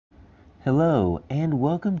Hello and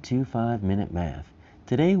welcome to 5-Minute Math.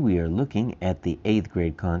 Today we are looking at the 8th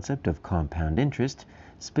grade concept of compound interest,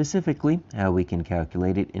 specifically how we can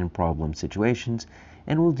calculate it in problem situations,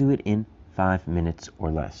 and we'll do it in 5 minutes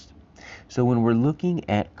or less. So when we're looking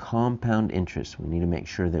at compound interest, we need to make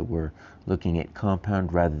sure that we're looking at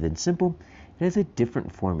compound rather than simple. It has a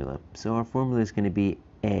different formula. So our formula is going to be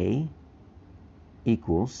A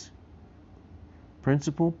equals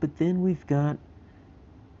principal, but then we've got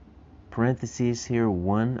parentheses here,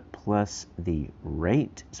 1 plus the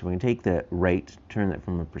rate. So we're going to take the rate, turn that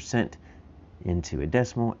from a percent into a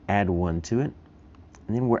decimal, add 1 to it,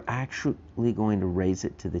 and then we're actually going to raise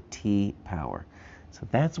it to the t power. So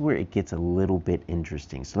that's where it gets a little bit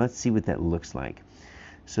interesting. So let's see what that looks like.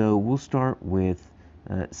 So we'll start with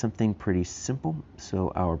something pretty simple.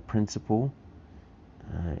 So our principal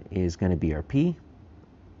is going to be our p.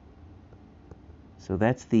 So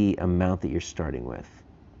that's the amount that you're starting with.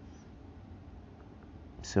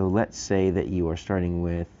 So let's say that you are starting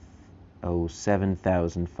with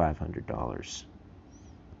 $7,500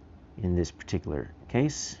 in this particular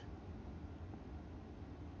case.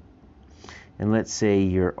 And let's say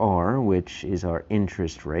your R, which is our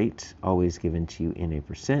interest rate, always given to you in a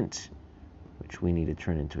percent, which we need to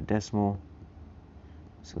turn into a decimal.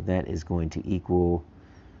 So that is going to equal,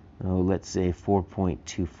 let's say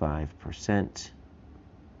 4.25%.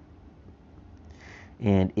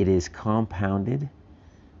 And it is compounded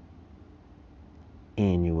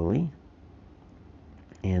annually,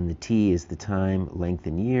 and the t is the time, length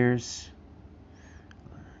in years,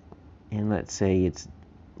 and let's say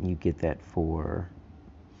you get that for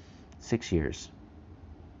 6 years.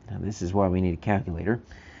 Now this is why we need a calculator,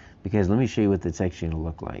 because let me show you what that's actually going to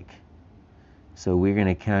look like. So we're going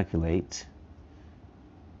to calculate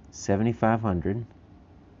 7,500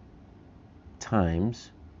 times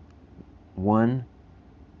 1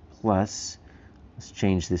 plus, let's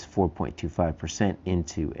change this 4.25%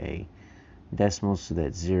 into a decimal, so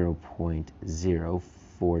that's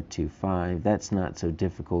 0.0425. That's not so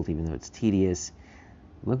difficult, even though it's tedious.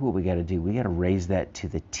 Look what we got to do. We got to raise that to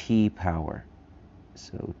the t power,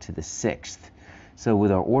 so to the 6th. So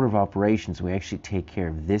with our order of operations, we actually take care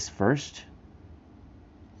of this first,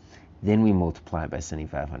 then we multiply it by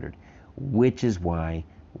 7,500, which is why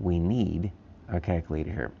we need our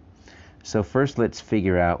calculator here. So first, let's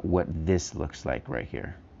figure out what this looks like right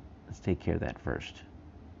here. Let's take care of that first.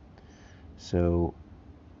 So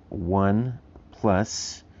 1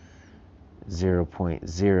 plus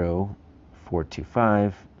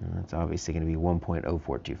 0.0425, that's obviously going to be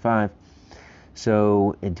 1.0425.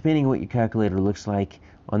 So depending on what your calculator looks like,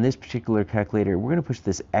 on this particular calculator, we're going to push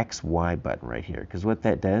this XY button right here, because what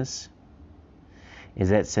that does is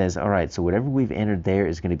that says, all right, so whatever we've entered there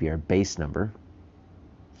is going to be our base number,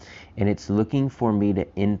 and it's looking for me to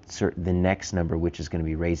insert the next number, which is going to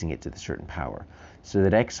be raising it to the certain power. So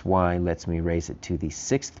that XY lets me raise it to the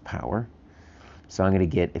 6th power. So I'm going to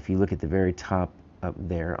get, if you look at the very top up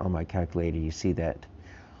there on my calculator, you see that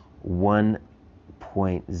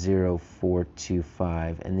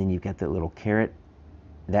 1.0425, and then you've got that little caret.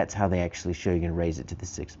 That's how they actually show you're going to raise it to the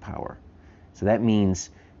 6th power. So that means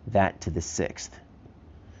that to the 6th.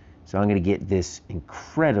 So I'm going to get this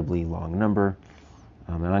incredibly long number.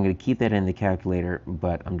 And I'm going to keep that in the calculator,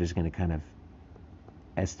 but I'm just going to kind of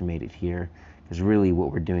estimate it here, because really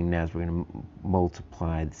what we're doing now is we're going to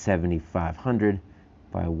multiply 7,500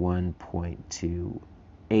 by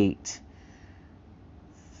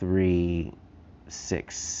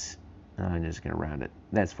 1.2836. I'm just going to round it.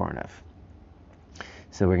 That's far enough.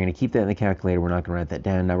 So we're going to keep that in the calculator. We're not going to write that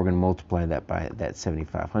down. Now we're going to multiply that by that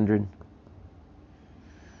 7,500.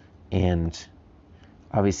 And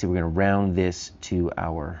obviously, we're going to round this to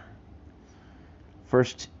our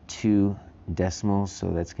first 2 decimals,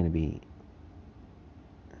 so that's going to be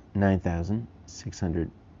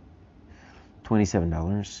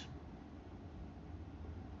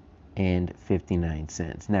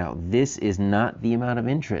 $9,627.59. Now, this is not the amount of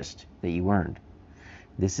interest that you earned.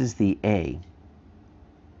 This is the A.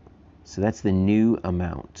 So that's the new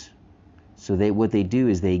amount. So what they do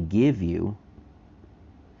is they give you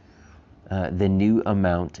the new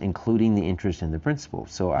amount, including the interest and the principal.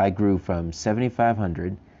 So I grew from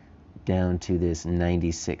 7,500 down to this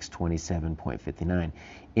 9627.59.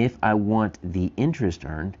 If I want the interest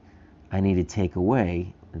earned, I need to take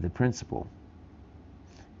away the principal.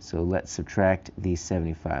 So let's subtract the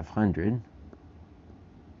 7,500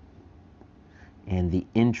 and the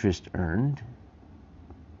interest earned.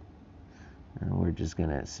 And we're just going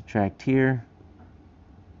to subtract here.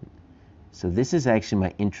 So this is actually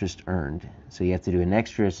my interest earned. So you have to do an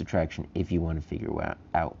extra subtraction if you want to figure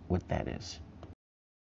out what that is.